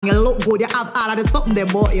You look good, you have all of the something they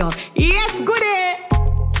bought you. Yes, goodie!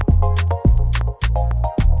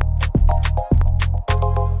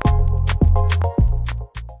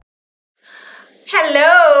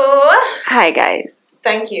 Hello! Hi guys.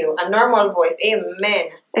 Thank you. A normal voice. Amen.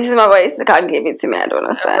 This is my voice. You can't give it to me. I don't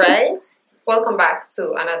understand. Right? Welcome back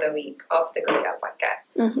to another week of the Good Girl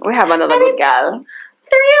Podcast. We have another good girl.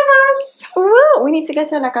 3 of us. Woo! We need to get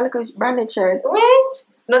her like a little branded shirt. Right?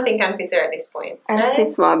 Nothing can fit her at this point. And right?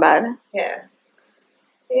 she's small bad. Yeah.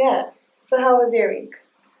 Yeah. So how was your week?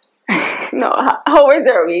 No, how was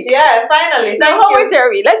your week? Yeah, finally. Now, how was your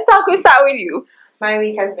week? Let's start with you. My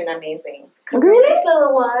week has been amazing. Really? This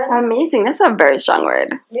little one. Amazing. That's a very strong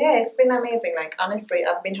word. Yeah, it's been amazing. Like, honestly,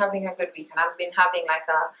 I've been having a good week and I've been having like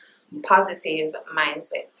a positive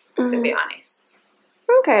mindset, to be honest.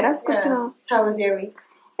 Okay, that's good to know. How was your week?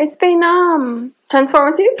 It's been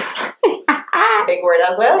transformative. Big word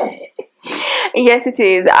as well. Yes, it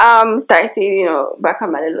is. Started, back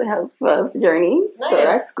on my little health journey. Nice. So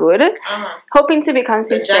that's good. Hoping to be The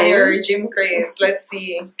consistent. January gym craze. Let's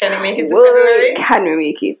see. Can you make it to February? Can we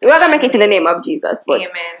make it? We're not gonna make it in the name of Jesus, but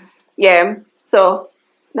Amen. yeah. So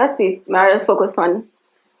that's it. I just focus on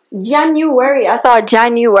January. I saw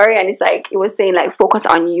January, and it's like it was saying like focus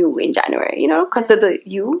on you in January. Because the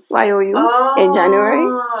you YOU in January.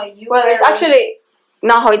 Well, it's actually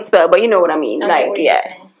not how it's spelled, but you know what I mean.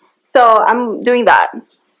 So I'm doing that.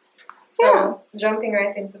 So jumping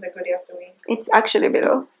right into the goodie of the week. It's actually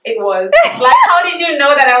below. It was. Like, how did you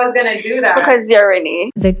know that I was gonna do that? Because you're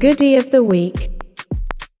Renee. The goodie of the week.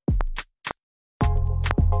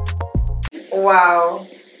 Wow.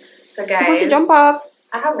 So guys, Supposed to jump off.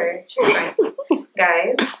 I have her. She's fine.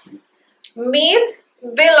 Guys, meet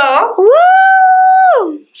Willow.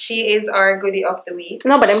 Woo! She is our goodie of the week.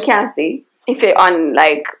 No, but them can't see. If you're on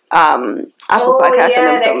like Apple Podcasts and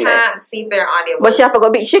them they somewhere. can't see if they're audio. But she have to go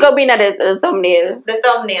be. She go be in the thumbnail. The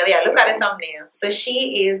thumbnail, yeah. Look at the thumbnail. So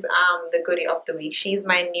she is the goodie of the week. She's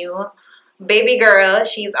my new baby girl.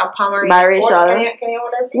 She's a Pomeranian. Biracial. Can you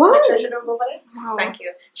hold her? What? Make sure she don't go over there. Wow. Thank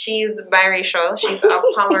you. She's biracial. She's a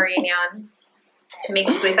Pomeranian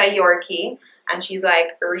mixed with a Yorkie. And she's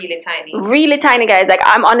like really tiny. Really tiny, guys. Like,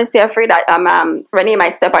 I'm honestly afraid that Renee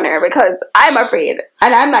might step on her because I'm afraid.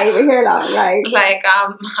 And I'm not even here long. Like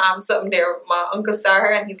something there, my uncle saw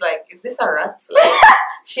her and he's like, is this a rat? Like,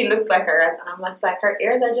 she looks like a rat. And I'm like, her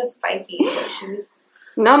ears are just spiky. But she's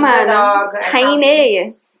a dog. Tiny.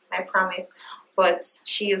 I promise. But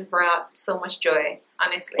she has brought so much joy,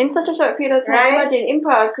 honestly. In such a short period of time. Right? Imagine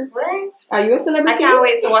impact. Right? Are you a celebrity? I can't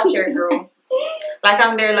wait to watch her grow. Like,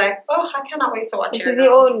 I'm there like, I cannot wait to watch her This is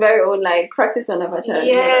grow. your very own, like, practice-on of a child.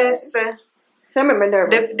 Yes. So I remember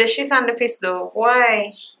nervous. The shit and the piss though.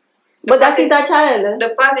 Why? But that is a child.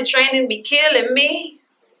 The potty training be killing me.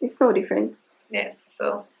 It's no difference. Yes,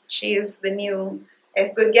 so she is the new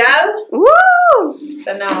S good girl. Woo!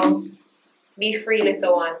 So now, be free,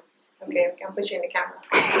 little one. Okay, we can put you in the camera.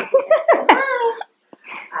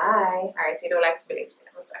 Hi. Alright, you don't like to believe.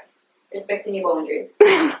 I'm sorry. Respecting your boundaries.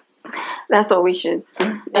 That's what we should.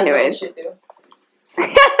 Anyways. That's what we should do.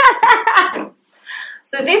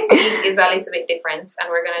 So this week is a little bit different, and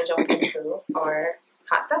we're gonna jump into our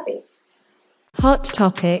hot topics. Hot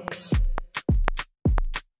topics.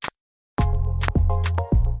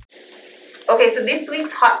 Okay, so this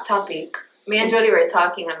week's hot topic, me and Jody were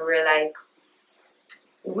talking and we were like,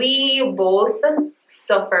 we both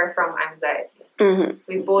suffer from anxiety. Mm-hmm.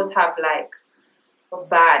 We both have like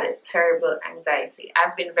bad, terrible anxiety.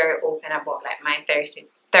 I've been very open about like my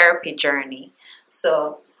therapy journey.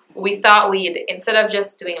 So we thought we'd, instead of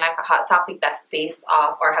just doing like a hot topic that's based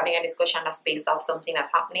off, or having a discussion that's based off something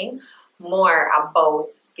that's happening, more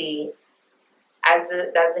about the, as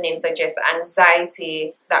the name suggests, the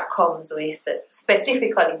anxiety that comes with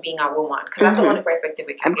specifically being a woman, because that's the only perspective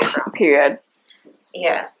we can get from. Period.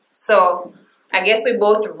 Yeah. So I guess we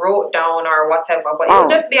both wrote down or whatever, but it'll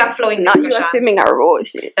just be a flowing Not discussion. you assuming I wrote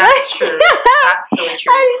shit. That's true. That's so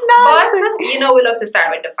true. I know. But we love to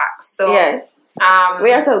start with the facts. So yes.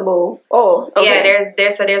 We are so okay. Yeah,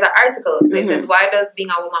 there's an article. So it says, why does being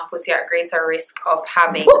a woman put you at greater risk of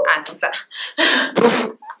having anxiety?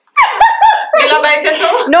 You love my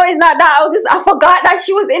tattoo? No, it's not that. I forgot that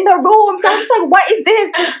she was in the room. So I was like, what is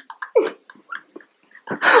this?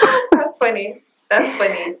 That's funny.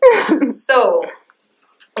 So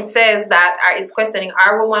it says that it's questioning,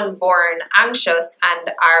 are women born anxious,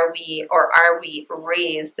 and are we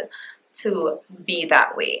raised to be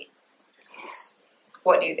that way?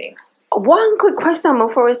 What do you think? One quick question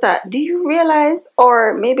before we start. Do you realize,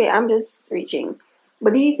 or maybe I'm just reaching,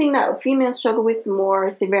 but do you think that females struggle with more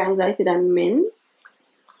severe anxiety than men?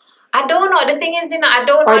 I don't know. The thing is, I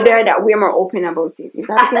don't know. Or there that we're more open about it. Is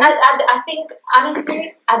that the case? I think,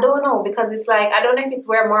 honestly, I don't know. Because it's like, I don't know if it's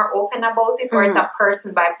we're more open about it or it's a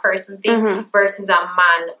person by person thing versus a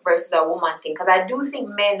man versus a woman thing. Because I do think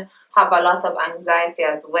men have a lot of anxiety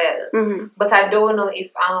as well. But I don't know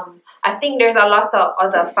if, I think there's a lot of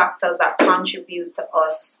other factors that contribute to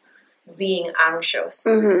us being anxious.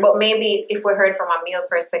 But maybe if we heard from a male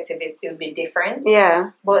perspective, it would be different.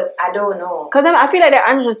 Yeah. But I don't know. Because I feel like they're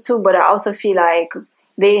anxious too, but I also feel like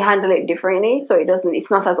they handle it differently, so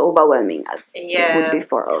it's not as overwhelming as it would be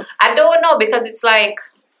for us. I don't know, because it's like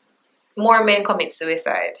more men commit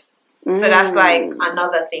suicide. So that's like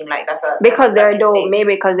another thing. Like that's a because that's a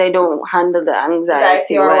because they don't handle the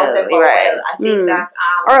anxiety or well, whatever. right? Well, I think that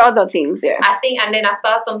or other things. Yeah, I think, and then I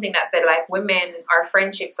saw something that said like women or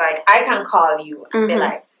friendships. Like I can call you and be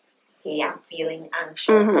like, "Hey, I'm feeling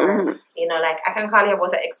anxious," or like I can call you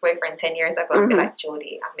about an ex-boyfriend 10 years ago and be like,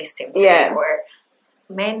 "Jody, I missed him today," or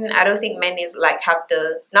men, I don't think men is like have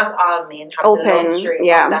the, not all men have the luxury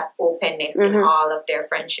of that openness in all of their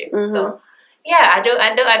friendships. So yeah, I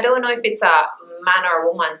don't know if it's a man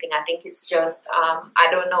or woman thing. I think it's just I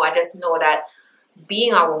don't know. I just know that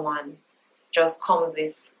being a woman just comes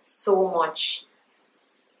with so much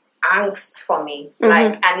angst for me.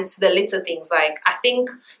 Like, and it's the little things. Like I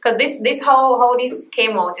think because this how this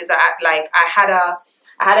came out is that like I had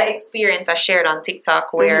an experience I shared on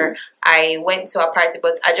TikTok where I went to a party,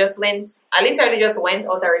 but I literally just went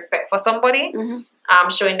out of respect for somebody,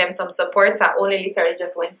 showing them some support. So I only literally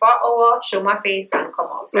just went for an hour, show my face, and come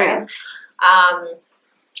out, right?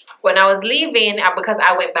 When I was leaving, because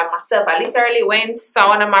I went by myself, I literally went, saw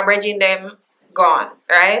one of my brethren, them gone,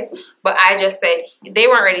 right? But I just said, they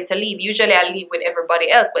weren't ready to leave. Usually I leave with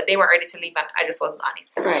everybody else, but they weren't ready to leave, and I just wasn't on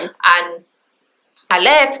it. Right. And I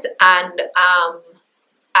left, and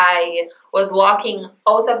I was walking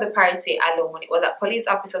out of the party alone. It was at police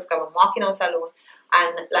officers club. I'm walking out alone,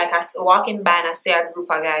 and like I was walking by, and I see a group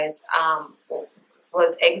of guys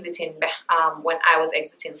was exiting when I was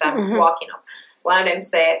exiting. So I'm walking up. One of them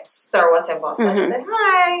said, "Sir, whatever." So I just said,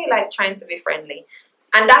 "Hi," like trying to be friendly,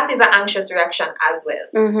 and that is an anxious reaction as well,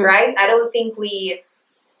 right? I don't think we.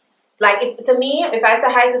 Like, if I say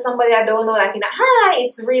hi to somebody I don't know, like, hi,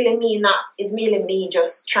 it's really me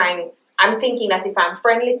just trying. I'm thinking that if I'm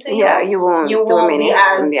friendly to you, you won't be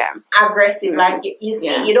as aggressive. Like you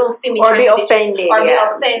see, you don't see me trying to offended, be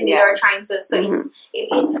offended or trying to. So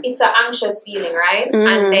it's an anxious feeling, right?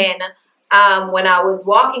 And then when I was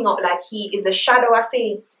walking up, like he is a shadow I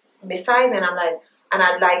see beside me, and I'm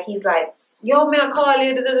like, he's like, "Yo, may I call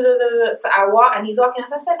you?" So I walk, and he's walking.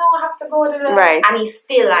 So I said, "No, I have to go." Right. And he's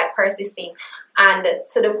still like persisting, and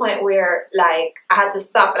to the point where like I had to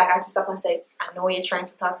stop. Like I had to stop and say, "I know you're trying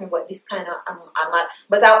to talk to me, but this kind of I'm not."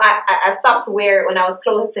 But I stopped when I was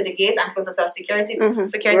close to the gate and closer to a security place.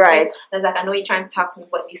 I was like, "I know you're trying to talk to me,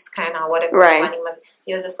 but this kind of whatever." Right.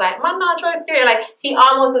 He was just like, "Man, not trying to scare you." Like he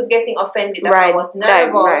almost was getting offended. That's why I was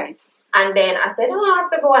nervous. Right. And then I said, "Oh, I have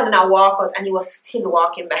to go." And then I walked out, and he was still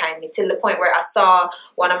walking behind me till the point where I saw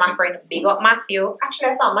one of my friends, big up Matthew. Actually,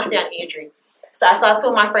 I saw Matthew and Adrian. So I saw two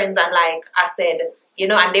of my friends, and like I said,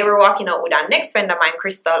 and they were walking out with our next friend of mine,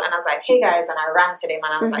 Crystal. And I was like, "Hey guys," and I ran to them,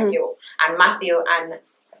 and I was like, "Yo," and Matthew, and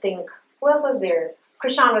I think who else was there?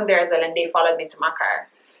 Krishan was there as well, and they followed me to my car.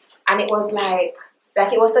 And it was like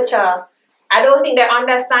it was such a. I don't think they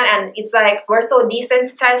understand, and it's like we're so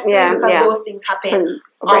desensitized to it because those things happen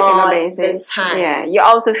all the time. Yeah, you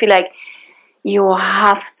also feel like you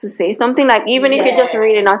have to say something, like even if you're just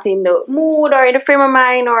really not in the mood or in the frame of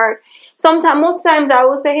mind, or most times I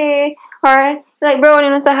will say hey, or like bro, you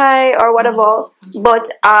know, say hi or whatever.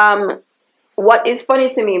 But what is funny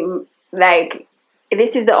to me, like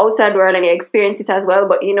this is the outside world and you experience it as well.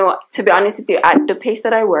 But to be honest with you, at the pace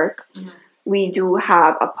that I work. We do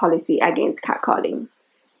have a policy against catcalling.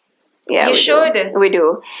 Yeah, you should. We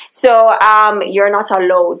do. So, you're not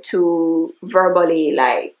allowed to verbally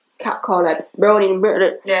like catcall like browning.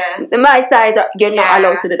 My size, you're not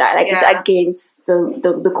allowed to do that. Like it's against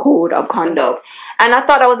the code of conduct. And I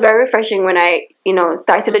thought that was very refreshing when I,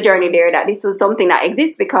 started the journey there. That this was something that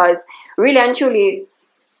exists because really and truly.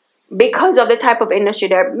 Because of the type of industry,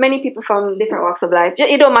 there are many people from different walks of life.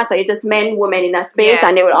 It don't matter. It's just men, women in a space,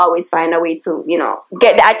 and they will always find a way to,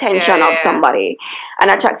 get the attention of somebody, an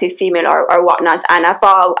attractive female or whatnot. And I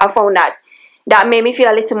found that made me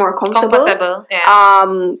feel a little more comfortable.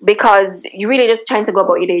 Because you're really just trying to go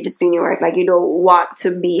about your day, just doing your work. Like you don't want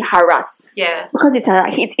to be harassed. Yeah. Because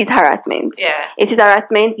it's harassment. Yeah. It is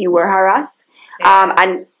harassment. You were harassed. Yeah.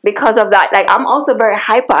 And because of that, like I'm also very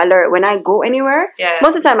hyper alert when I go anywhere. Yeah.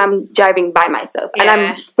 Most of the time I'm driving by myself, and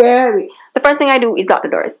I'm very, the first thing I do is lock the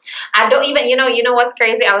doors. I don't even, you know what's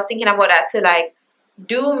crazy? I was thinking about that too. Like,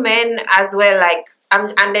 do men as well, like, and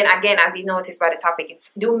then again, as you noticed by the topic,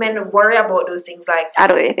 it's, do men worry about those things, like, I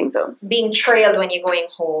don't really think so. being trailed when you're going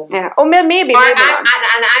home? Yeah. Oh, maybe. Or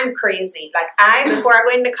I'm crazy. Like, before I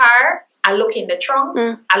go in the car, I look in the trunk.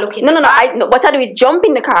 I look in the back. No. What I do is jump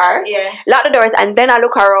in the car, lock the doors, and then I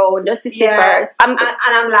look around just to see first. And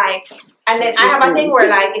I'm like, and then I have a thing where,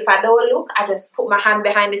 like, if I don't look, I just put my hand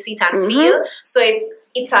behind the seat and feel. So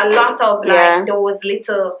it's a lot of like those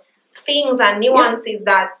little things and nuances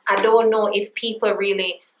that I don't know if people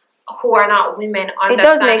really who are not women understand. It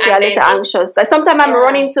does make you a little anxious. Like, sometimes I'm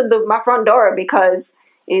running to my front door because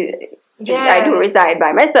I do reside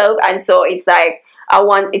by myself, and so it's like,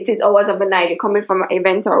 it is hours of the night, you're coming from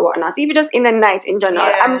events or whatnot, even just in the night in general.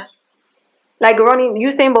 I'm like running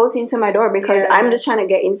Usain Bolt into my door because I'm just trying to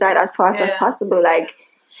get inside as fast as possible. Like,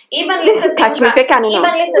 even little things,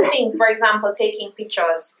 little things, for example, taking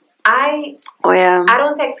pictures. I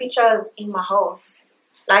don't take pictures in my house.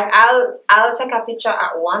 Like, I'll take a picture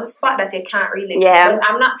at one spot that you can't really because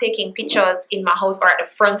I'm not taking pictures in my house or at the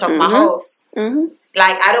front of my house.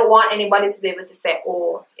 Like, I don't want anybody to be able to say,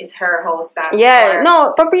 oh, it's her house that.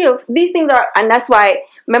 No, for real. These things are, and that's why,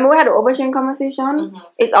 remember we had an oversharing conversation?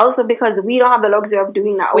 It's also because we don't have the luxury of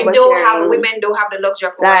doing that oversharing. Women don't have the luxury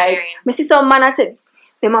of oversharing. Like, I see some man, I said,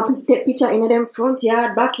 they might take picture in them front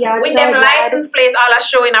yard, backyard, with them license plates all are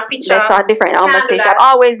showing a picture. That's a different conversation. I've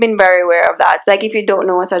always been very aware of that. It's like, if you don't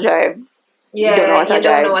know what to drive, you don't know what to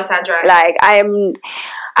drive. Like,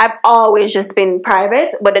 I've always just been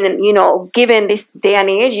private, but then, given this day and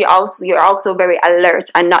age, you're also very alert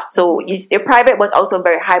and not so. You're private, but also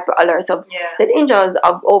very hyper alert of the dangers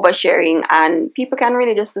of oversharing, and people can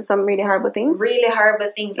really just do some really horrible things.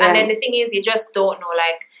 And then the thing is, you just don't know.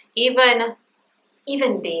 Like,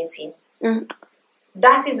 even dating.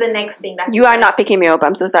 That is the next thing. You are not picking me up.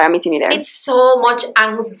 I'm so sorry. I'm meeting you there. It's so much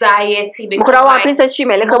anxiety because I want Princess Shime.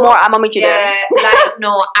 Look more. I'm gonna meet you there. Like,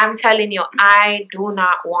 no, I'm telling you, I do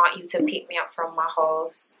not want you to pick me up from my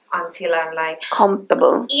house until I'm like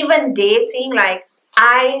comfortable. Even dating, like,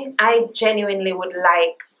 I genuinely would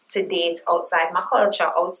like to date outside my culture,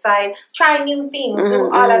 outside, try new things,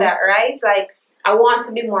 do all of that, right? Like, I want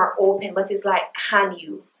to be more open, but it's like, can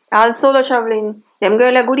you? All solo traveling. Them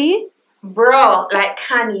girl are goodie. Bro, like,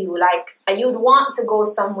 can you? Like, you'd want to go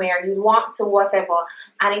somewhere, you'd want to whatever,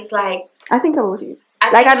 and it's like, I think about it.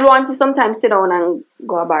 I'd want to sometimes sit down and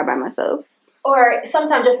go a bar by myself. Or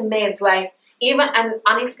sometimes just meds, like, and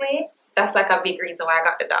honestly, that's like a big reason why I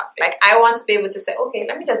got the dog. Like, I want to be able to say, okay,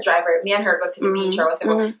 let me just drive her, me and her go to the beach or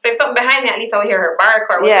whatever. So if something behind me, at least I'll hear her bark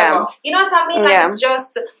or whatever. You know what I mean? Like,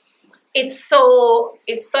 it's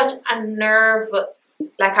such a nerve.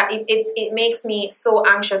 Like, it makes me so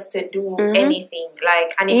anxious to do anything.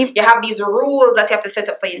 Like, and you have these rules that you have to set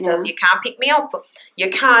up for yourself. You can't pick me up. You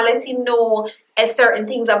can't let him know certain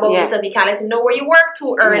things about yourself. You can't let him know where you work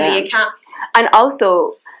too early. You can't. And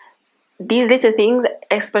also, these little things,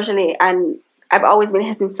 especially, and I've always been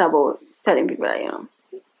hesitant about telling people that,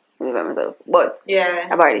 about myself. But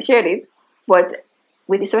I've already shared it. But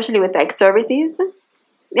especially with like services,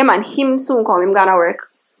 him soon come. Him gonna work.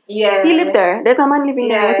 Yeah. He lives there. There's a man living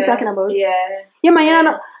there. What's he talking about? Yeah,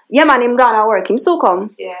 man, him gonna work. Him so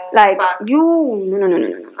come. Yeah. Like, Facts.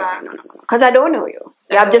 No. Facts. Because I don't know you.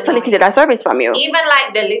 You have just solicited a service from you. Even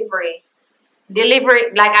like delivery,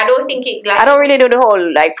 like, I don't think it, like, I don't really do the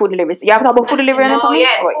whole, like, food delivery. You have to talk about food delivery and anything?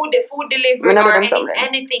 Food delivery or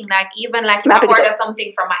anything. Like, even like, if I order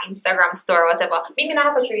something from my Instagram store or whatever, meet me in a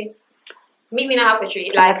half a tree. Like, meet me in a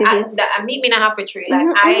half a tree. Like,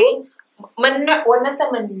 when I say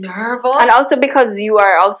I'm nervous. And also because you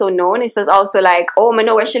are also known, it's just also like, oh, I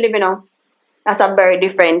know where she live now. That's a very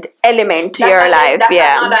different element to your life. That's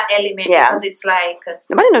another element because it's like,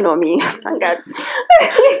 nobody don't know me. Thank God.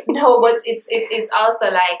 No, but it's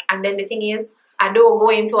also like, and then the thing is, I don't go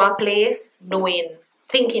into a place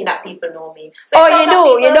thinking that people know me. So you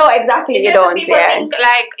know exactly. You don't. People think,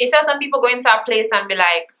 like, you see some people go into a place and be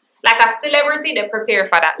like a celebrity, they prepare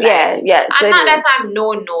for that life. And not that I'm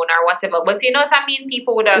known or whatever, but you know what I mean?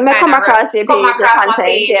 People would have come across my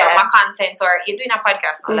page or my content, or you're doing a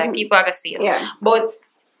podcast now, like, people are gonna see it. But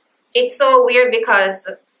it's so weird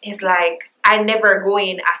because it's like, I never go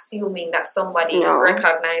in assuming that somebody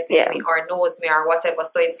recognizes me or knows me or whatever.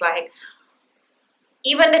 So it's like,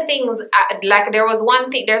 even the things, like,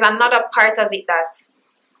 there's another part of it that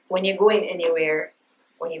when you're going anywhere,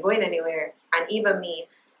 and even me,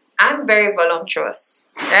 I'm very voluptuous,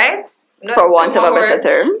 right? For want of a better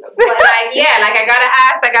term. But like, I got an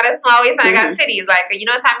ass, I got a small waist, and I got titties. Like, you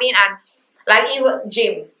know what I mean? And like, even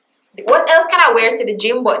gym. what else can I wear to the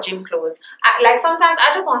gym but gym clothes? Like sometimes I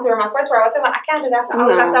just want to wear my sportswear or whatever. I can't do that. So I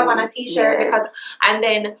always have to have on a t-shirt because. And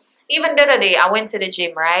then even the other day I went to the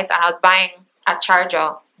gym, right, and I was buying a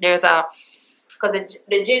charger. There's a because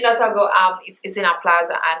the gym that I go is in a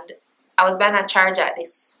plaza, and I was buying a charger at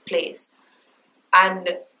this place,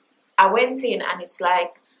 and I went in and it's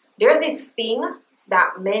like there's this thing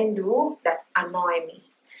that men do that annoy me.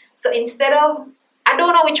 So instead of I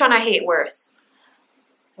don't know which one I hate worse.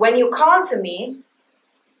 When you call to me,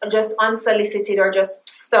 just unsolicited or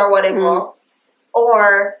just or whatever,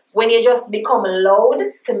 or when you just become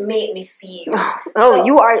loud to make me see you. So,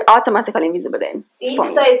 you are automatically invisible then.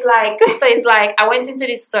 So it's like I went into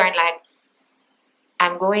this store and like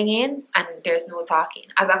I'm going in and there's no talking.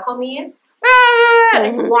 As I come in,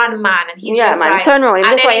 this one man and he's just man, like turn around.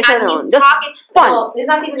 And then he's talking. No, it's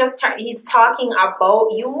not even just turn. He's talking about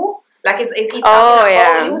you. Like he's talking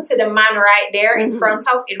about you to the man right there in front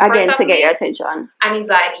of to me. Get your attention. And he's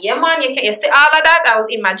like, yeah man, you see all of that? I was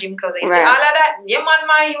in my gym clothes. You see all of that? Yeah man,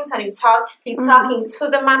 my youth. And he's talking to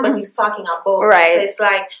the man, but he's talking about me. So it's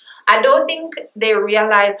like I don't think they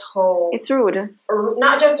realize how it's rude.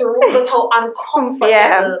 Not just rude, but how uncomfortable.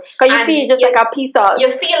 Yeah, because you feel just like a piece of. You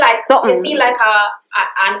feel like something. You feel like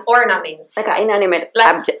an ornament, like an inanimate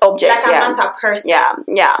object. Like I'm not a person.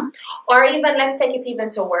 Yeah. Or even let's take it even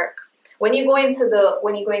to work. When you go into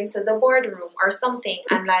the boardroom or something,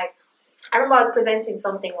 and like I remember I was presenting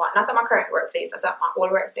something. Not at my current workplace. That's at my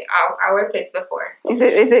old workplace. Our workplace before. Is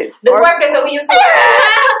it the workplace that we used to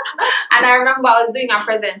work? And I remember I was doing a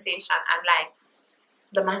presentation, and like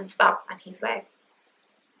the man stopped, and he's like,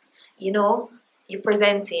 you're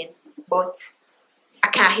presenting, but I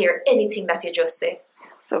can't hear anything that you just say.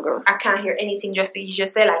 So gross. I can't hear anything. You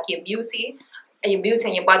just say like your beauty and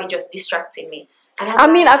your body just distracting me.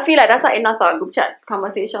 I feel like that's like another group chat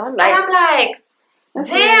conversation. Like, and I'm like,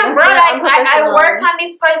 damn, bro, like I worked on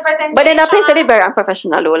this presentation. But then that place did it very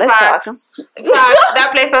unprofessional though. Let's talk. Facts.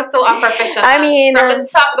 That place was so unprofessional. I mean, from the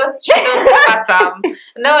top goes straight down to the bottom.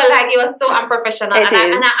 No, like it was so unprofessional. I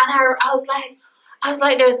was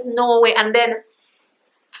like, there's no way. And then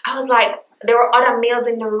I was like, there were other males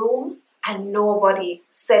in the room. And nobody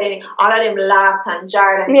said anything. All of them laughed and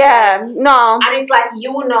jarred. And no. And it's like,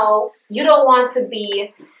 you don't want to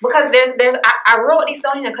be because there's. I wrote this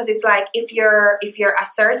down here because it's like if you're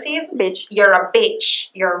assertive, bitch. You're a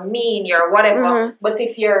bitch. You're mean. You're whatever. But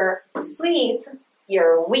if you're sweet,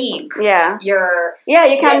 you're weak. Yeah. You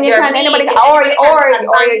can anybody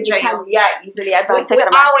easily advance. We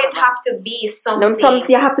always have to be something.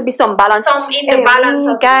 You have to be some balance. Some in the balance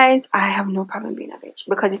of guys. I have no problem being a bitch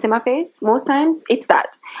because you see my face. Most times it's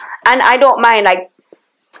that, and I don't mind. Like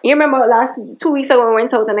you remember 2 weeks ago when we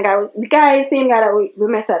went out and the same guy that we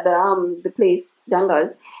met at the place,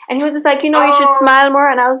 Janga's, and he was just like, you should smile more,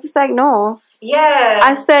 and I was just like, no. Yeah.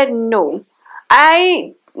 I said no.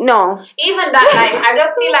 No. Even that, like, I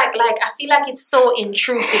just feel like I feel like it's so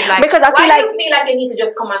intrusive. Like, because I feel why do you feel like you need to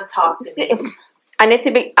just come and talk to me? And it's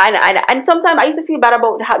a big, and sometimes I used to feel bad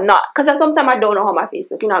about how not, because sometimes I don't know how my face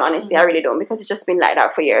looks. In all honesty, I really don't, because it's just been like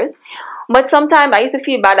that for years. But sometimes I used to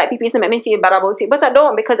feel bad, like people used to make me feel bad about it, but I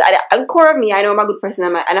don't, because at the core of me, I know I'm a good person,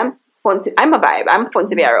 and I'm fun. I'm a vibe. I'm fun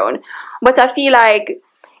to be around. But I feel like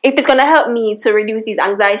if it's gonna help me to reduce these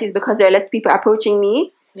anxieties because there are less people approaching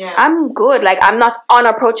me. Yeah. I'm good. Like I'm not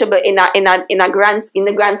unapproachable in the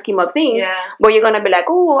grand scheme of things. Yeah. But you're gonna be like,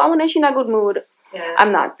 oh, I want to in a good mood. Yeah.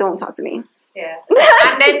 I'm not. Don't talk to me. Yeah.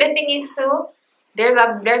 And then the thing is too, there's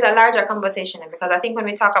a larger conversation, because I think when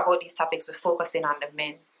we talk about these topics, we're focusing on the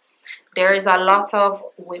men. There is a lot of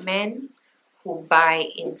women who buy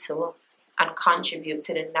into and contribute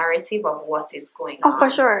to the narrative of what is going on. Oh, for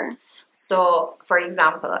sure. So, for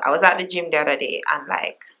example, I was at the gym the other day, and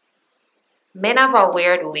like, men have a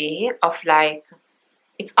weird way of like,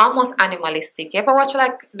 it's almost animalistic. You ever watch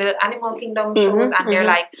like the Animal Kingdom shows, and they're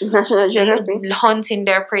like National Geographic, hunting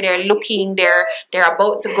their prey, they're looking, they're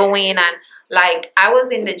about to go in, and like I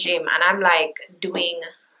was in the gym and I'm like doing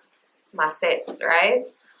my sets, right?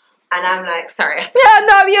 And I'm like, sorry. Yeah,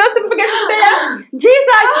 no, you also forget to say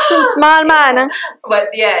Jesus, too small, man. But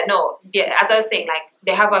yeah, as I was saying, like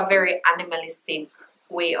they have a very animalistic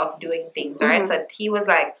way of doing things, right? So he was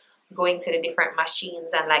like going to the different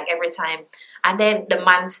machines, and like every time, and then the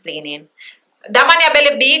mansplaining. That man your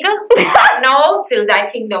belly big, no, till thy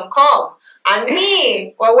kingdom come. And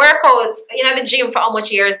me, we work out in the gym for how much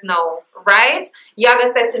years now, right? Yaga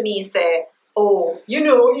said to me, say, oh,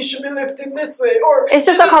 you should be lifting this way, or it's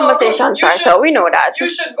just a conversation start, so we know that. You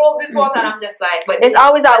should go this way, and I'm just like, but it's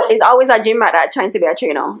always a gym rat that trying to be a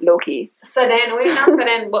trainer, low key. But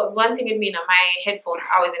one thing with me, my headphones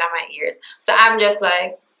always in my ears, so I'm just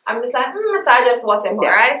like, I'm just like, so I just whatever, Yeah.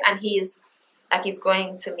 right? And he's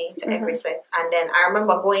going to me to every set. And then I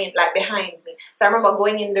remember going like behind me. So I remember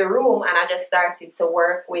going in the room and I just started to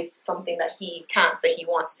work with something that he can't, so he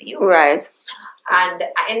wants to use. Right. And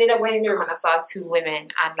I ended up going in the room and I saw two women,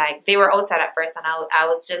 and like they were outside at first, and I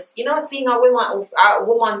was just, seeing a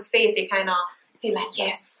woman's face, you kind of feel like,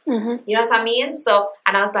 yes, you know what I mean? So,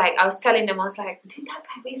 and I was telling them, I was like, did that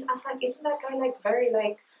guy, I was like, isn't that guy like very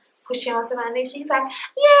like pushing onto my neck? She's like,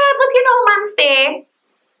 yeah, but man stay.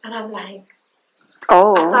 And I'm like,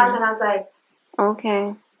 oh, I thought, and I was like,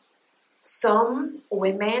 okay. some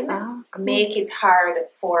women make it hard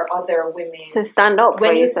for other women to stand up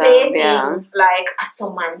when for you yourself, say things like, I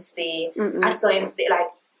saw man stay, I saw him stay, like,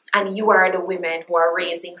 and you are the women who are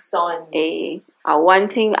raising sons. One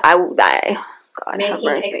thing God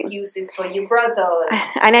making excuses for your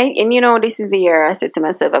brothers. And this is the year I said to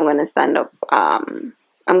myself, I'm gonna stand up. I'm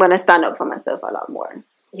gonna stand up for myself a lot more.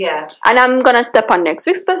 Yeah. And I'm gonna step on next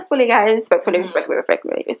respectfully, guys.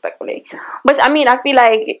 Respectfully. But I mean, I feel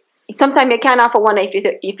like sometimes you can't offer one if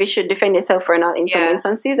you should defend yourself or not in some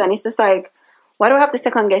instances, and it's just like, why do I have to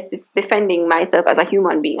second guess this defending myself as a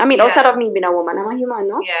human being? I mean, outside of me being a woman, I'm a human,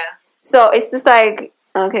 no? Yeah. So it's just like,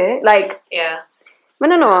 okay, like, yeah. I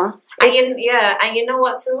don't know. And you know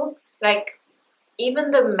what too? Like, even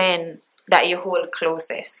the men that you hold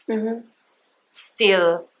closest,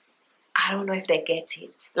 still, I don't know if they get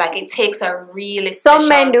it. Like, it takes a really special some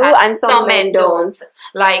men do time. and some men don't.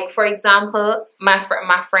 Like, for example, my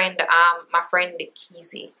friend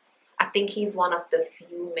Keezy, I think he's one of the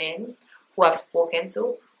few men who I've spoken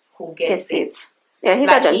to who gets it. Yeah, he's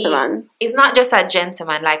like, a gentleman. He's not just a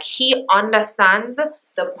gentleman. Like, he understands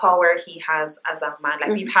the power he has as a man.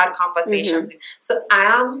 Like, we've had conversations. So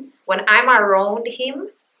when I'm around him,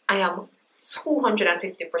 I am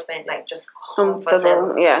 250% like just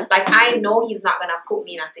comfortable. Yeah. Like, I know he's not gonna put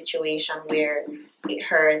me in a situation where it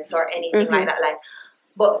hurts or anything like that. Like,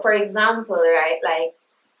 but for example, right, like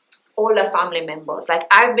older family members, like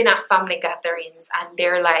I've been at family gatherings and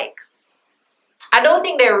they're like, I don't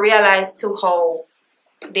think they realize too how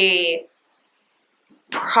they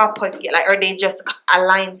propagate, like, or they just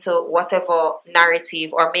align to whatever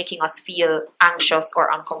narrative or making us feel anxious or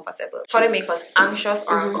uncomfortable. How they make us anxious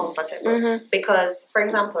or uncomfortable. Because, for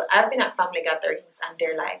example, I've been at family gatherings and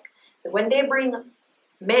they're like, when they bring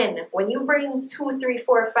men, when you bring 2, 3,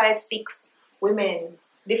 4, 5, 6 women,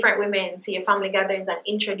 different women to your family gatherings and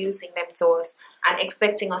introducing them to us and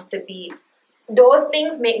expecting us to be, those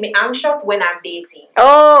things make me anxious when I'm dating.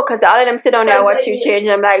 Oh, because all of them sit down there watch you change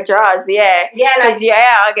them like drawers. Yeah. Yeah, like,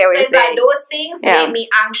 I get what you're saying. Like those things make me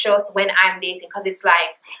anxious when I'm dating, because it's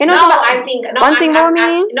like, I'm thinking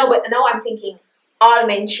all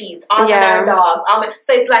men cheat, all men are dogs.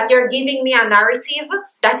 So it's like you're giving me a narrative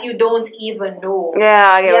that you don't even know.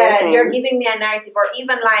 Yeah, I get what you're saying. You're giving me a narrative, or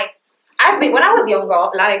even like when I was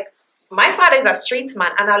younger, like my father is a streets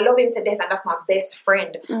man and I love him to death and that's my best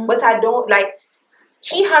friend. But I don't like.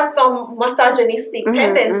 He has some misogynistic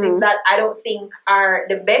tendencies that I don't think are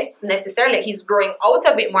the best necessarily. He's growing out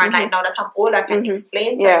a bit more, and like now that I'm older, I can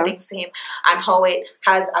explain certain things to him and how it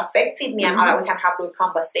has affected me and how we can have those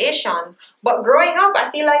conversations. But growing up, I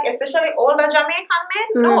feel like, especially older Jamaican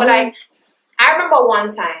men, like I remember one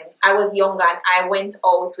time I was younger and I went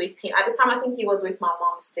out with him. At the time, I think he was with my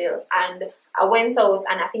mom still, and I went out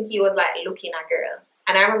and I think he was like looking at a girl.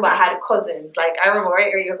 And I remember I had cousins. Like, I remember right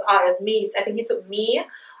here, he was, it was me. I think he took me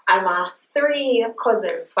and my 3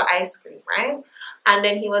 cousins for ice cream, right? And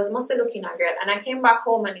then he was mostly looking at a girl. And I came back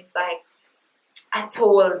home and it's like, I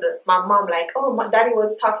told my mom, like, oh, my daddy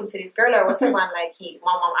was talking to this girl or whatever. And like,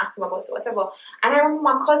 my mom asked him about whatever. And I remember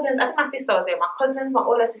my cousins, I think my sister was there. My cousins, my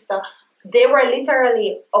older sister, they were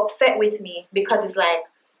literally upset with me because it's like,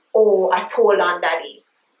 oh, I told on daddy.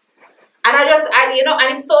 And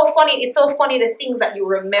and it's so funny. It's so funny the things that you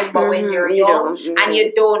remember when you're young and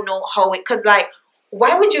you don't know how it. Because like,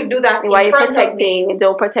 why would you do that in front of me?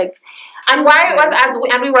 Don't protect. And why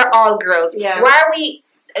was we were all girls? Yeah. Why are we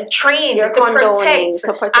trained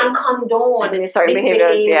to protect and condone certain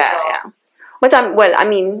behaviors? Yeah. But I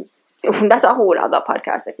mean, that's a whole other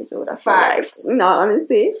podcast episode. Facts. No,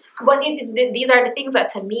 honestly. But these are the things that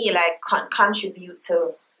to me like contribute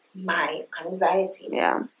to my anxiety.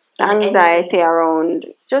 Yeah. Anxiety around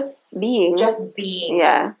just being.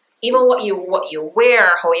 Yeah. Even what you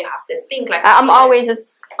wear, how you have to think. Like, I'm always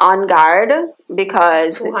just on guard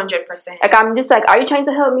because 200%. Like, I'm just like, are you trying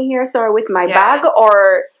to help me here, sir, with my bag,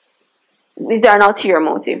 or is there an ulterior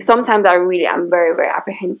motive? Sometimes I'm very, very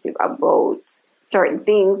apprehensive about certain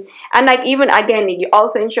things, and like, even again, you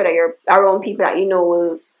also ensure that you're around people that you know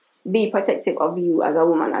will be protective of you as a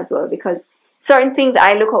woman as well, because certain things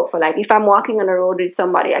I look out for. Like if I'm walking on the road with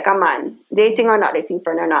somebody, like a man, dating or not, dating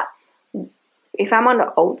friend or not. If I'm on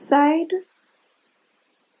the outside,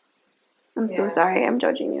 I'm so sorry, I'm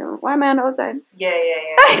judging you. Why am I on the outside? Yeah.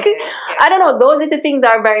 I don't know. Those are the things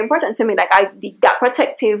that are very important to me. Like that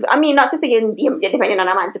protective. I mean, not to say you're depending on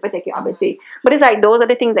a man to protect you, obviously, but it's like those are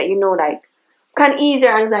the things that like can ease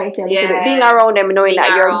your anxiety a little bit. Being around them, knowing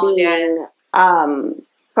that you're being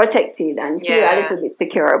protected and feel a little bit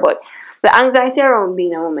secure. But the anxiety around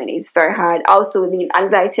being a woman is very hard. Also, the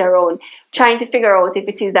anxiety around trying to figure out if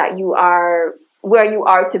it is that you are where you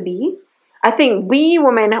are to be. I think we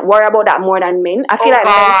women worry about that more than men. I feel like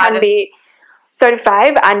men can be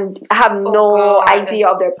 35 and have no idea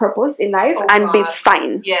of their purpose in life and be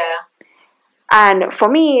fine. Yeah. And for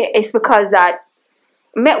me, it's because that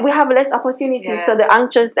we have less opportunities, so the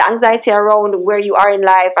anxiety around where you are in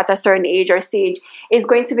life at a certain age or stage is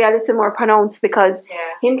going to be a little more pronounced because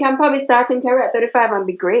him can probably start his career at 35 and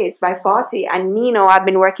be great by 40, and me, I've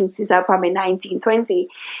been working since I'm probably 19, 20.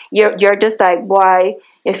 You're just like, boy,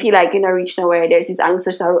 you feel like you're not reaching nowhere. There's this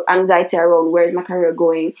anxiety around where is my career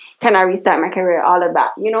going? Can I restart my career? All of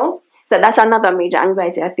that, So that's another major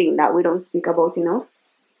anxiety I think that we don't speak about,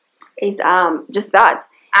 is just that.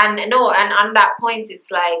 And on that point, it's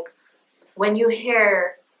like when you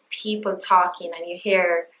hear people talking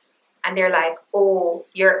and they're like, oh,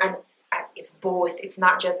 it's both. It's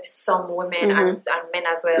not just some women and men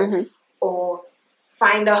as well. Oh,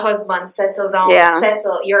 find a husband, settle down,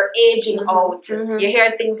 settle. You're aging out. You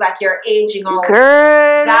hear things like you're aging out.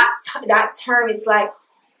 Girl. That term, it's like,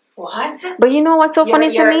 what? But you know what's so funny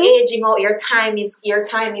to me? You're aging out. Your time is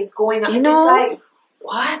going up. It's like,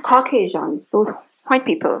 what? Caucasians, those white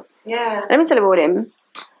people. Yeah. Let me tell you about them.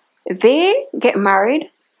 They get married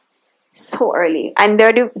so early, and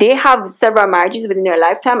they have several marriages within their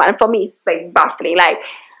lifetime. And for me, it's like baffling. Like,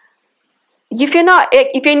 if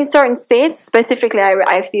you're in certain states specifically,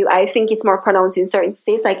 I think it's more pronounced in certain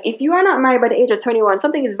states. Like, if you are not married by the age of 21,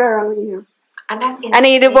 something is very wrong with you. And that's insane. And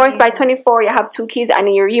then you divorce by 24, you have 2 kids, and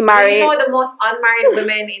then you remarry. Do you know the most unmarried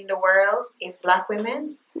women in the world is black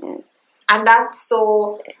women? Yes. And that's a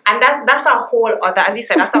whole other, as you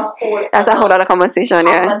said, that's a whole other conversation.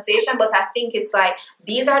 But I think it's like,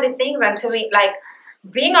 these are the things, and to me, like,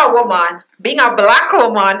 being a black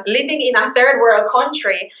woman, living in a third world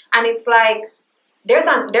country, and it's like, there's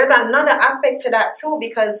another aspect to that too,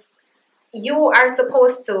 because you're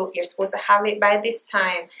supposed to have it by this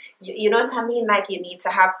time. You know what I mean? Like, you need to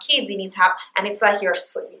have kids, and it's like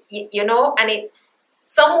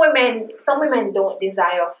some women don't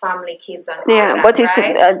desire family, kids, and all that, but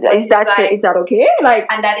right? is that okay? Like,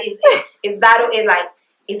 and that is that okay? Like,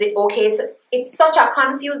 is it okay to? It's such a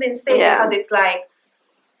confusing state because it's like,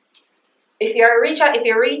 if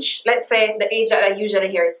you reach, let's say the age that I usually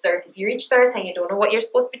hear is 30. If you reach 30 and you don't know what you're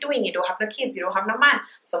supposed to be doing, you don't have no kids, you don't have no man,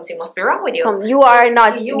 something must be wrong with you. You are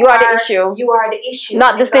the issue. You are the issue.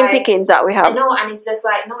 Not the same pickings that we have. No, and it's just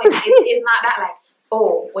like, no, it's not that, like,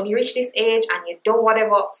 oh, when you reach this age and you do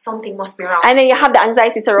whatever, something must be wrong. And then you have the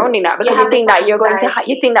anxiety surrounding that because you think that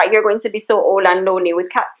you're going to be so old and lonely with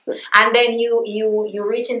cats. And then you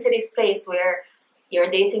reach into this place where you're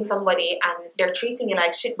dating somebody and they're treating you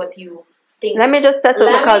like shit, but you think, let me just settle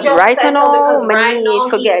because right now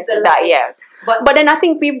forget that. But then I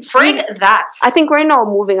think that. I think we're now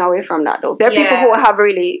moving away from that though. There are people who have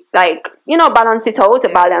really, like, balanced it out,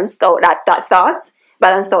 balanced out that thought,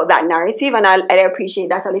 balanced out that narrative, and I appreciate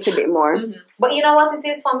that a little bit more. But you know what it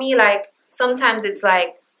is for me? Like, sometimes it's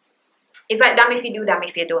like damn if you do, damn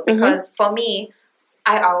if you don't. Because for me,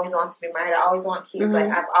 I always want to be married. I always want kids. Like,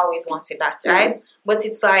 I've always wanted that, right? But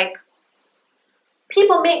it's like,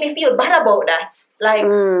 people make me feel bad about that. Like,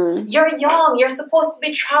 you're young, you're supposed to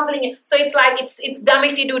be traveling. So it's like, it's damn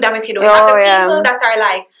if you do, damn if you don't. And the people that are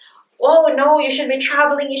like, oh no, you should be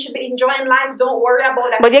traveling, you should be enjoying life, don't worry about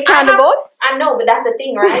that. But you can't do both? I know, but that's the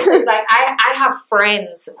thing, right? So it's like, I have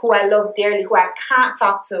friends who I love dearly, who I can't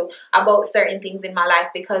talk to about certain things in my life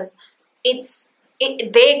because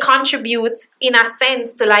they contribute in a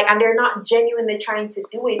sense to, like, and they're not genuinely trying to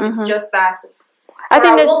do it. It's just that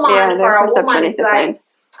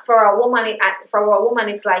for a woman,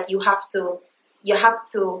 it's like, you have to,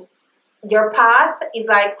 your path is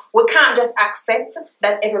like, we can't just accept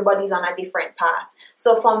that everybody's on a different path.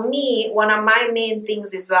 So for me, one of my main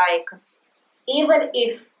things is like, even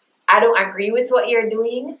if I don't agree with what you're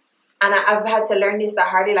doing, and I've had to learn this the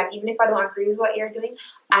hard way, like, even if I don't agree with what you're doing,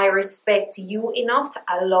 I respect you enough to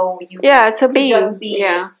allow you to just be.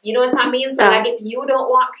 You know what I mean? So like, if you don't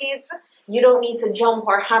want kids, you don't need to jump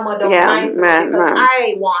or hammer down my throat because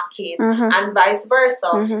I want kids, and vice versa.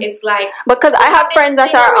 It's like because I have friends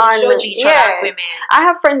that are on judge each other as women. I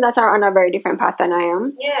have friends that are on a very different path than I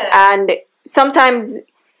am. Yeah, and sometimes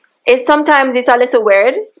it's a little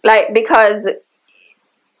weird, like because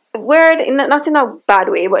weird, not in a bad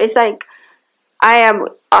way, but it's like I am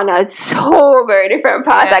on a so very different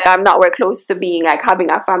path. Like I'm not where close to being like having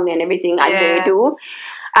a family and everything as they do,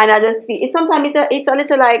 and I just feel sometimes it's a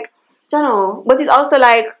little like, I don't know, but it's also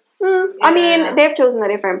like I mean they've chosen a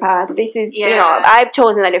different path. This is you know, I've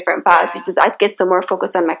chosen a different path, which is I get some more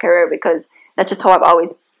focused on my career because that's just how I've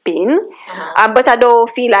always been. But I don't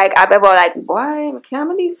feel like I've ever like, why I can't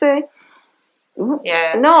believe say.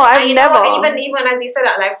 Yeah. No, I've never. Even as you said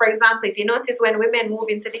that, like for example, if you notice when women move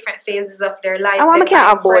into different phases of their life,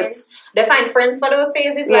 they find friends for those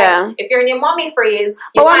phases. Like if you're in your mommy phase,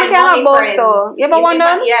 you find mommy friends. Though. You ever wonder?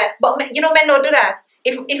 But you know, men don't do that.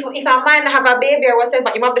 If a man have a baby or whatever,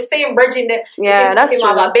 you have the same bridging there. That's true.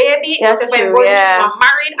 Have a baby, that's true. When you are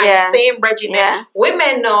married, and the same bridging there.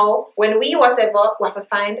 Women know when we have to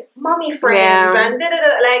find mommy friends and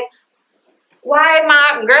like. Why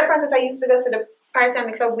my girlfriends that I used to go to the party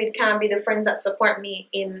and the club with can't be the friends that support me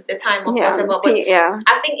in the time of whatever. But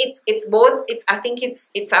I think it's both. I think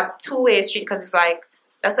it's a two-way street because it's like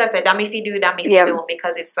that's why I said damn if you do, damn if you don't,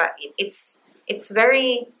 because it's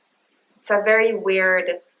a very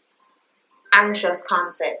weird, anxious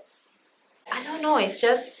concept. I don't know. It's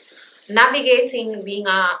just navigating being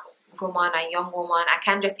a woman, a young woman. I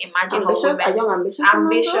can't just imagine how women, a young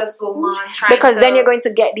ambitious woman, because then you're going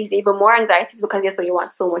to get these even more anxieties because you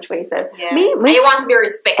want so much for yourself. Me, and you want to be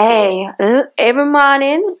respected. Hey, every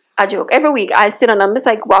morning, I joke. Every week, I sit and I'm just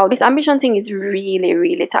like, wow, this ambition thing is really,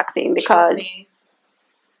 really taxing because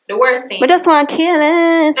the worst thing. We just want to kill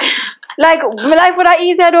it. Like my life would have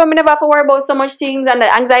easier though. I never have to worry about so much things and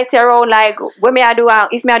the anxiety around like what may I do,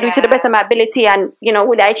 if may I do it to the best of my ability, and you know,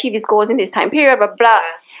 would I achieve these goals in this time period, blah blah.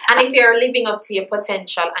 And if you're living up to your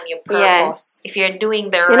potential and your purpose, if you're doing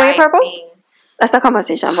the right your purpose? Thing. That's a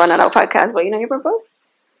conversation for another podcast, but you know your purpose?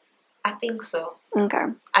 I think so. Okay.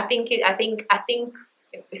 I think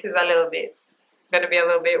this is gonna be a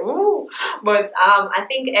little bit woo. But I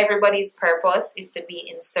think everybody's purpose is to be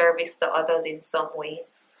in service to others in some way.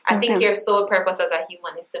 I think your sole purpose as a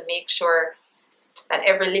human is to make sure that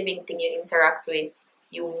every living thing you interact with,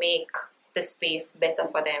 you make the space better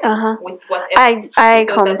for them with whatever I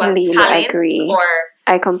completely agree. Or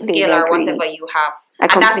I completely skill or agree. whatever you have.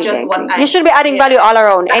 And that's just what you should be adding value all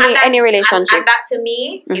around any relationship. And that to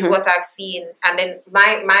me is what I've seen. And then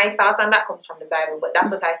my thoughts on that comes from the Bible, but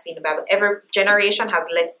that's what I see in the Bible. Every generation has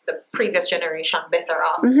left the previous generation better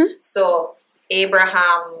off. So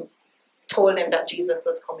Abraham told them that Jesus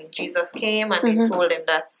was coming. Jesus came and they told him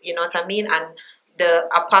that, you know what I mean? And the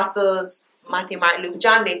apostles, Matthew, Mark, Luke,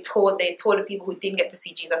 John, they told the people who didn't get to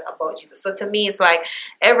see Jesus about Jesus. So to me, it's like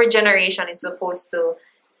every generation is supposed to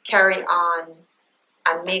carry on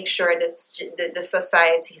and make sure that the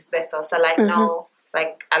society is better. So like now,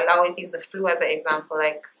 like I'll always use the flu as an example.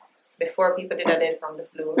 Like before, people did dead from the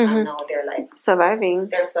flu, and now they're like surviving.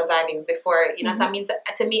 They're surviving. Before, you know what I mean? So,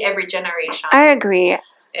 to me, every generation. I agree.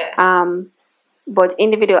 Yeah. But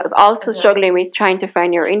individual, also struggling with trying to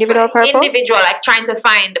find your individual purpose. Like trying to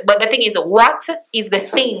find, but the thing is, what is the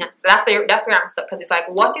thing? That's where I'm stuck, because it's like,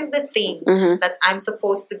 what is the thing that I'm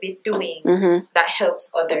supposed to be doing that helps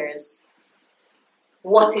others?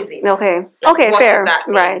 What is it? Okay, like, fair,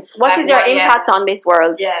 right? What is your impact on this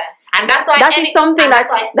world? Yeah, and that's why is something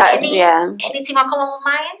that's anything I come on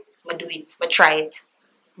my mind, I do it, I try it.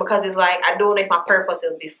 Because it's like, I don't know if my purpose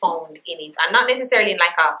will be found in it. And not necessarily in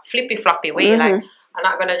like a flippy-floppy way. Like, I'm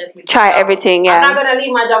not going to just try everything, I'm not going to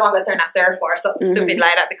leave my job and go turn a surfer or something stupid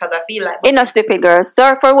like that, because I feel like... You're not stupid, girl.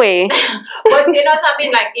 Surfer way. But you know what I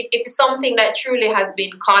mean? Like, if it's something that truly has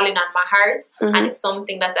been calling on my heart, and it's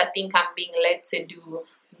something that I think I'm being led to do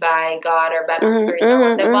by God or by my spirit or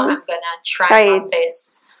whatever, I'm going to try my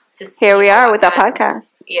best to see... Here we are with a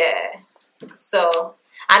podcast. Yeah. So...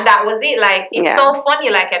 And that was it. Like, it's so funny.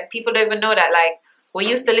 Like, and people don't even know that. Like, we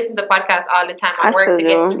used to listen to podcasts all the time at work to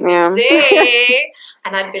get through the day.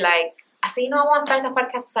 And I'd be like, I said, you know, I want to start a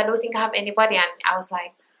podcast, but I don't think I have anybody. And I was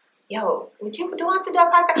like, yo, do you want to do a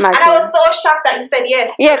podcast? And I was so shocked that you said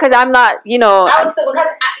yes. Yeah, because I'm not, you know. I was because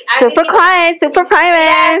I super quiet, super private.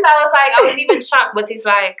 Yes, I was even shocked. But it's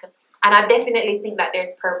like, and I definitely think that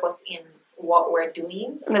there's purpose in what we're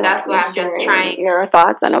doing, so that's why I'm just trying your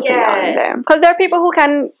thoughts and opinion on there, because there are people who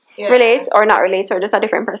can relate or not relate, or just a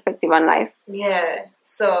different perspective on life.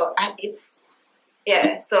 So it's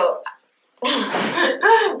so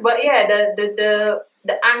but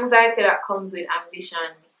the anxiety that comes with ambition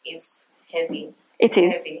is heavy. It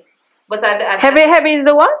is. Heavy. But I Heavy is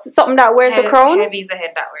the what? Something that wears the crown? Heavy is a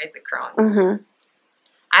head that wears a crown. Mm-hmm.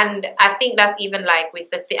 And I think that's even like with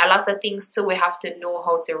a lot of things too, we have to know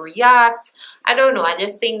how to react. I don't know. I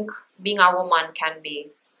just think being a woman can be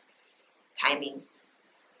timing.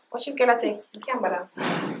 What she's gonna take? You can't bother.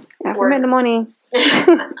 Yeah, we made the money.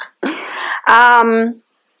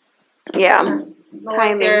 Yeah.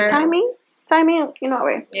 Timing, you know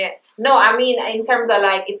way. Yeah. No, I mean in terms of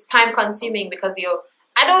like it's time consuming because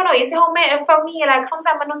I don't know, you see how for me, like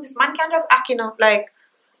sometimes I know this man can just act, like,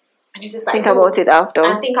 and it's just like think about it after.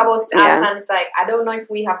 And think about it after, and it's like I don't know if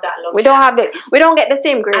we have that luxury. We don't get the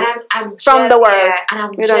same grace from the world. Yeah, and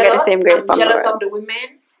I'm don't get the same grace from jealous the world. of the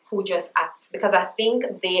women who just act because I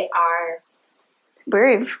think they are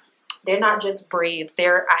brave. They're not just brave;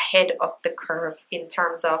 they're ahead of the curve in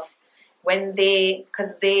terms of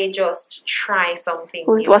because they just try something.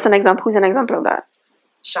 What's an example? Who's an example of that?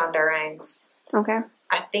 Shonda Rhimes. Okay.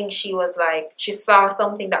 I think she was like, she saw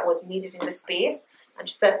something that was needed in the space and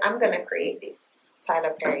she said, I'm going to create this.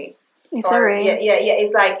 Tyler Perry. It's alright. Yeah.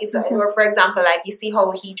 It's like, or for example, like you see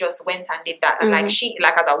how he just went and did that. And like she,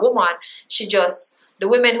 like as a woman, the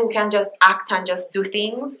women who can just act and just do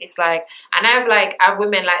things, it's like, and I have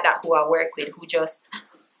women like that who I work with who just,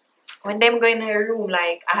 when them go in her room,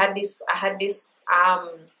 like I had this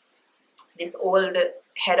old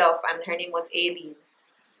head of, and her name was Aileen.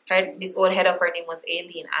 This old head of her name was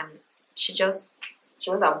Aileen, and she was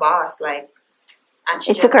a boss, like, and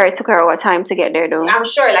it took her what time to get there though? I'm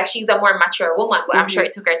sure, like, she's a more mature woman, but I'm sure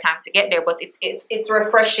it took her time to get there. But it's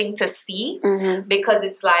refreshing to see because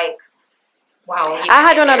it's like, wow. I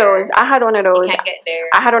had one of those. You can get there.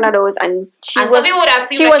 I had one of those, and some people would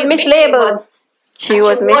assume she was mislabeled. She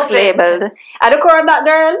was mislabeled. At the core of that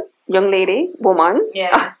girl, young lady, woman,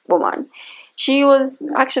 woman. She was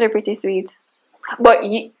actually pretty sweet. But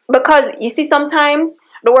because you see, sometimes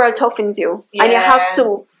the world toughens you, and you have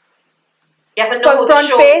to. You have to know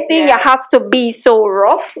facing. You have to be so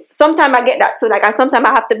rough. Sometimes I get that too. Like sometimes I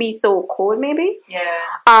have to be so cold, maybe.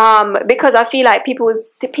 Yeah. Because I feel like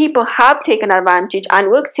people have taken advantage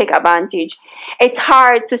and will take advantage. It's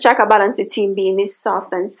hard to strike a balance between being this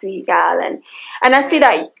soft and sweet girl, and I see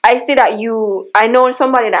that I know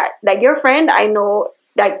somebody that, like, your friend. I know,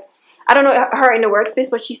 like, I don't know her in the workspace,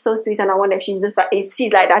 but she's so sweet, and I wonder if she's like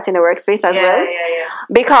that in the workspace as well. Yeah.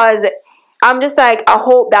 Because I'm just like, I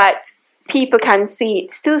hope that people can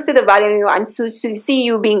still see the value in you, and still see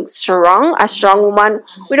you being a strong woman,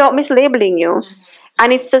 without mislabeling you.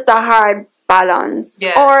 And it's just a hard balance.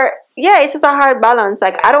 It's just a hard balance.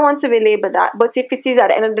 Like, I don't want to be labeled that, but if it is, at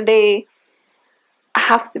the end of the day, I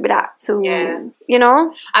have to be that too. You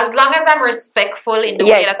know? As long as I'm respectful in the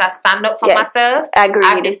way that I stand up for myself,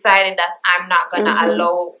 I've decided that I'm not going to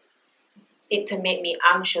allow it to make me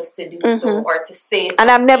anxious to do so, or to say something.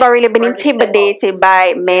 And I've never really been intimidated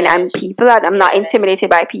by men and people. I'm not intimidated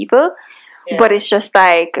by people. But it's just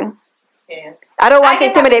like, I don't want to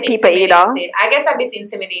intimidate people either. I guess I'm a bit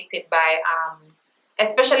intimidated by,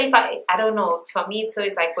 especially if I don't know, for me too,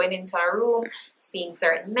 it's like going into a room, seeing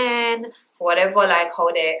certain men, whatever, like how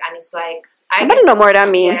they, and it's like, I don't know more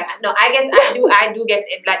than me. Yeah, no, I do get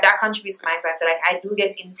it. Like, that contributes to my anxiety. Like, I do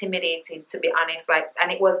get intimidated, to be honest. Like,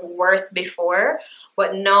 and it was worse before,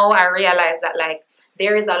 but now I realize that, like,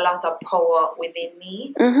 there is a lot of power within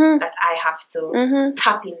me that I have to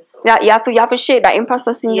tap into. Yeah, you have to shake that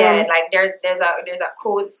imposter syndrome. Yeah, like there's a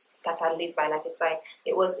quote that I live by. Like, it's like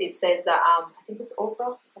it says that I think it's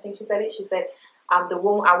Oprah. I think she said it. She said a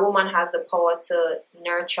woman has the power to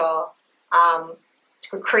nurture,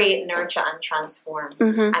 to create, nurture, and transform.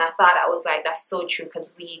 And I thought that's so true,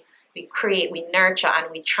 because we create, we nurture, and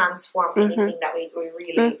we transform anything that we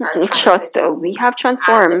really are trying to do. We have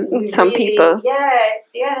transformed some people.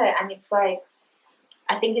 Yeah, and it's like,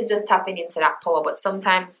 I think it's just tapping into that power. But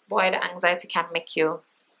sometimes, boy, the anxiety can make you.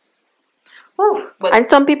 And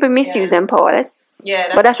some people misuse them powerless.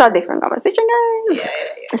 Yeah, but that's a different conversation, guys. Yeah.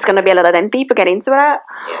 It's gonna be a lot of them people get into that.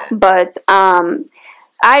 Yeah. But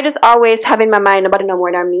I just always have in my mind, nobody know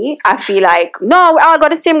more than me. I feel like, no, we all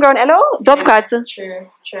got the same ground. Hello? Dovecat. True.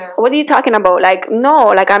 What are you talking about? Like, no,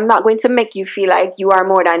 like, I'm not going to make you feel like you are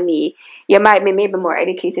more than me. You might be maybe more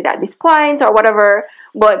educated at this point or whatever.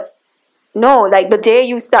 But no, like, the day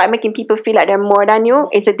you start making people feel like they're more than you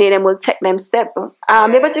is the day they will take them step.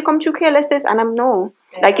 Maybe to come through carelessness, and I'm no.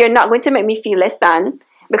 Yeah. Like, you're not going to make me feel less than,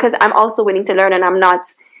 because I'm also willing to learn, and I'm not...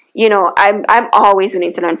 I'm always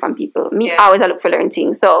willing to learn from people. Always I look for learning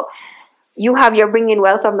things. So you're bringing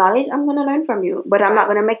wealth of knowledge. I'm going to learn from you. But I'm not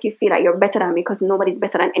going to make you feel like you're better than me, because nobody's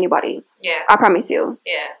better than anybody. Yeah. I promise you.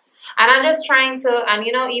 Yeah. And I'm just trying to, and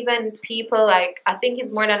even people, like, I think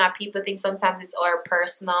it's more than a people thing. Sometimes it's our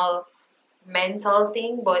personal mental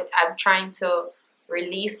thing, but I'm trying to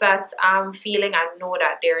release that feeling and know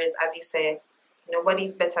that there is, as you say,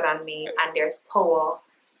 nobody's better than me, and there's power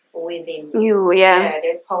within you. Yeah.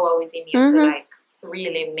 there's power within you to like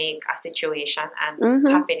really make a situation and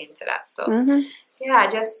tapping into that. So yeah,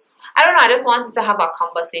 I don't know, I just wanted to have a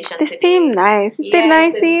conversation They today. seem nice. Is it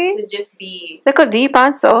nice? To just be Look deep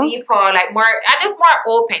also. deeper, like more, and just more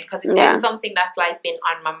open, because it's been something that's like been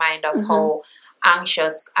on my mind of how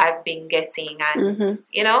anxious I've been getting, and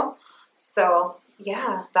so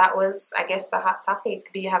yeah, that was, I guess, the hot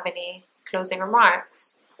topic. Do you have any closing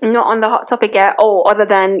remarks? Not on the hot topic yet. Oh, other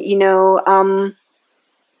than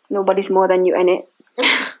nobody's more than you in it.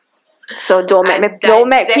 So don't make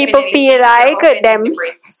people feel like them.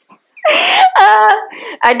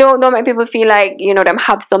 I don't make people feel like them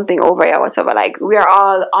have something over you or whatever. Like, we are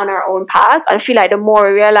all on our own path. I feel like the more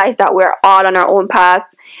we realize that we're all on our own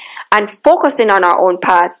path and focusing on our own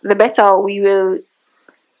path, the better we will.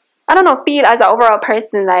 I don't know, feel as an overall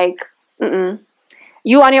person. Like,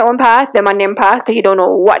 you on your own path, them on their path, because you don't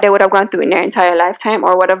know what they would have gone through in their entire lifetime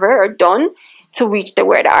or whatever, or done to reach the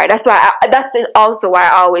where they are. That's also why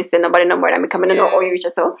I always say nobody know more than me, because I don't know how you reach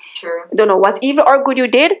yourself. True. I don't know what evil or good you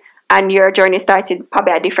did, and your journey started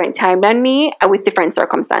probably at a different time than me and with different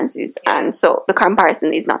circumstances. Yeah. And so the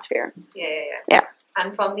comparison is not fair. Yeah.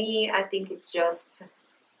 And for me, I think it's just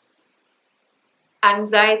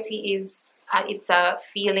anxiety is it's a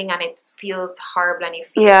feeling, and it feels horrible, and you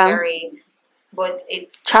feel very, but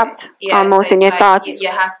it's trapped almost so in your thoughts. You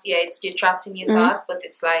have to, you're trapped in your thoughts, but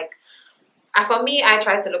it's like, for me, I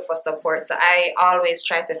try to look for support. So I always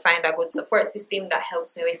try to find a good support system that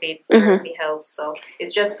helps me with it. Therapy helps. So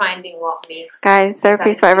it's just finding what makes, guys, therapy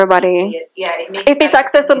is for everybody. It makes if it's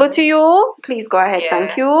accessible to you, please go ahead.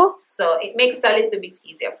 Thank you. So it makes it a little bit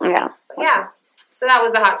easier for me. Yeah. So that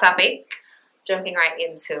was a hot topic. Jumping right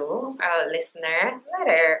into our listener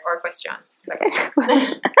letter or question.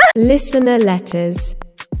 Listener letters.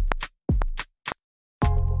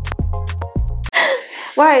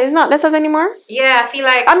 Why? It's not letters anymore? Yeah, I feel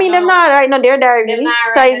like... I mean, they're not right now. They're there.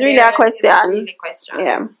 So it's really a question. It's really a question.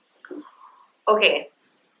 Yeah. Okay.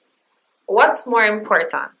 What's more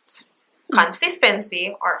important?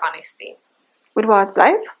 Consistency or honesty? With what?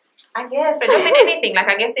 Life? I guess. Or just in anything. Like,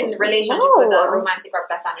 I guess in relationships with the romantic or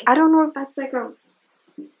platonic. I don't know if that's like a...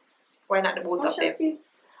 Why not the both of them?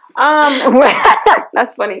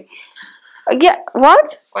 That's funny. Yeah,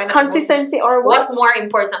 what? Consistency or what? What's more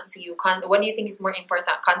important to you? What do you think is more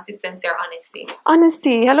important? Consistency or honesty?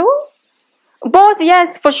 Honesty. Hello? Both,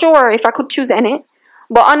 yes, for sure, if I could choose any.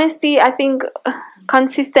 But honesty, I think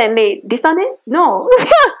consistently dishonest? No.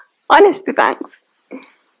 Honesty, thanks.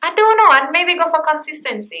 I don't know. I'd maybe go for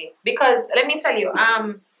consistency. Because, let me tell you,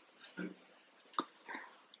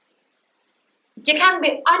 you can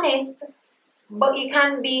be honest, but you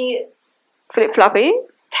can be... flip-floppy?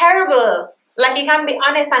 Terrible. Like, you can be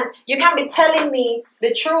honest and you can be telling me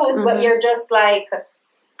the truth, but you're just like...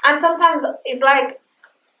 And sometimes it's like...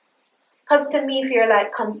 Because to me, if you're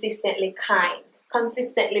like consistently kind,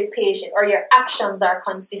 consistently patient, or your actions are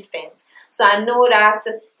consistent. So I know that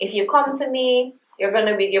if you come to me, you're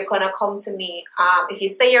gonna come to me. If you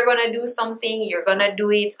say you're gonna do something, you're gonna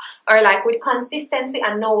do it. Or like with consistency,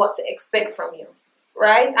 I know what to expect from you.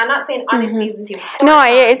 Right? I'm not saying honesty isn't important. No,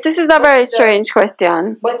 this is a very strange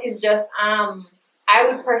question. But it's just, I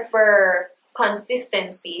would prefer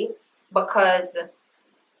consistency, because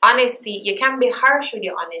honesty, you can be harsh with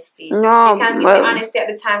your honesty. No, you can be honesty at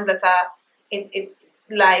the times that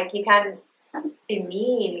like you can be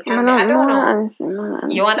mean. You can I don't know. Honesty.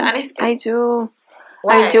 You want honesty? I do.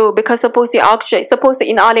 Why? I do, because supposed to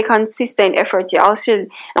in all the consistent effort, you also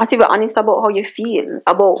not to be honest about how you feel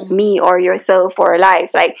about me or yourself or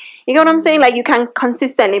life. Like, you know what I'm saying? Like, you can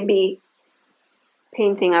consistently be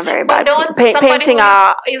painting a very bad painting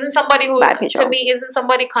isn't somebody who bad picture. To me isn't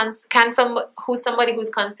somebody somebody who's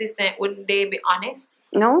consistent, wouldn't they be honest?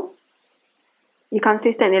 No. You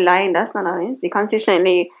consistently lying, that's not honest. You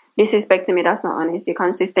consistently disrespecting me, that's not honest. You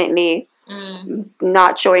consistently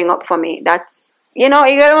not showing up for me, that's, you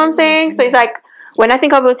get what I'm saying? So it's like, when I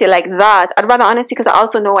think about it like that, I'd rather honesty, because I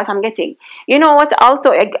also know what I'm getting. You know what?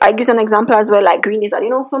 Also, I give an example as well, like Green Lizard.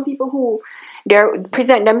 Some people who they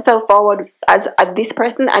present themselves forward as this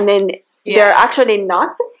person, and then they're actually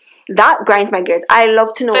not. That grinds my gears. I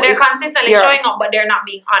love to know. So they're consistently showing up, but they're not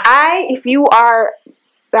being honest. If you are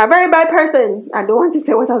a very bad person, I don't want to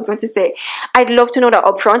say what I was going to say. I'd love to know that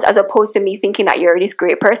upfront, as opposed to me thinking that you're this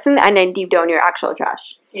great person and then deep down you're actual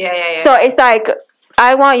trash. Yeah. So it's like,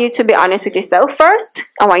 I want you to be honest with yourself first.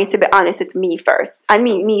 I want you to be honest with me first. And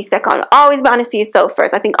me second. Always be honest to yourself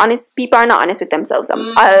first. I think honest people are not honest with themselves a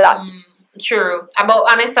lot. True.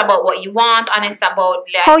 Honest about what you want, honest about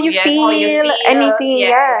like, how you feel, anything.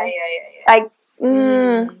 Yeah. Like,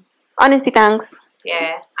 honesty, thanks.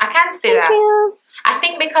 Yeah, I can say Thank that. you. I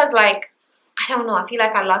think because, like, I don't know, I feel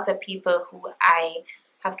like a lot of people who I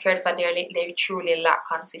have cared for, they truly lack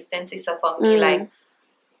consistency. So for me, like,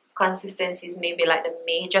 consistency is maybe like the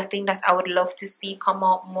major thing that I would love to see come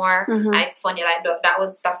out more. And it's funny, like,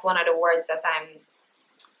 that's one of the words that I'm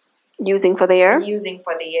using for the year.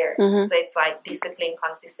 So it's like discipline,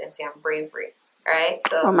 consistency, and bravery. Right?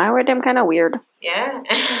 So oh, my word, them kind of weird. Yeah.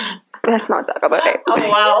 Let's not talk about it. Oh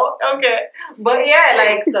wow. Okay. But yeah,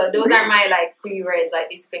 like, so those are my like 3 words, like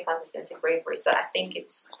discipline, consistency, bravery. So I think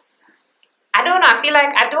it's, I don't know.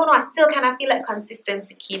 I still kind of feel like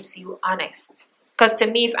consistency keeps you honest. Because to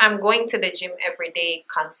me, if I'm going to the gym every day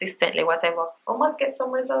consistently, whatever, I must get some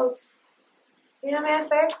results. You know what I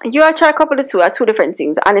say? You are try a couple of two are 2 different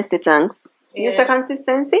things. Honesty, thanks. Yeah. Just a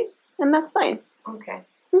consistency, and that's fine. Okay.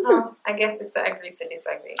 I guess it's a agree to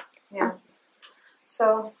disagree. Yeah.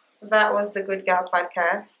 So that was the Good Girl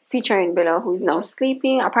podcast. Featuring Bella, who's now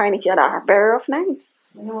sleeping. Apparently, she had a very rough night.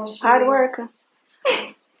 No, hard work.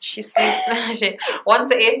 She sleeps. Once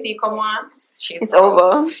the AC come on, it's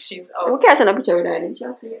over. She's out. We can't turn a picture with her.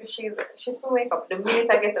 She's will wake up. The minute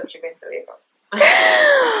I get up, she's going to wake up.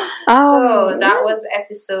 Oh, so that was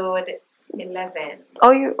episode 11.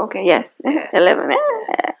 Oh, you okay? Yes, 11.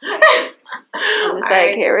 It's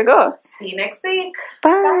like, here we go. See you next week.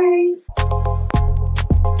 Bye.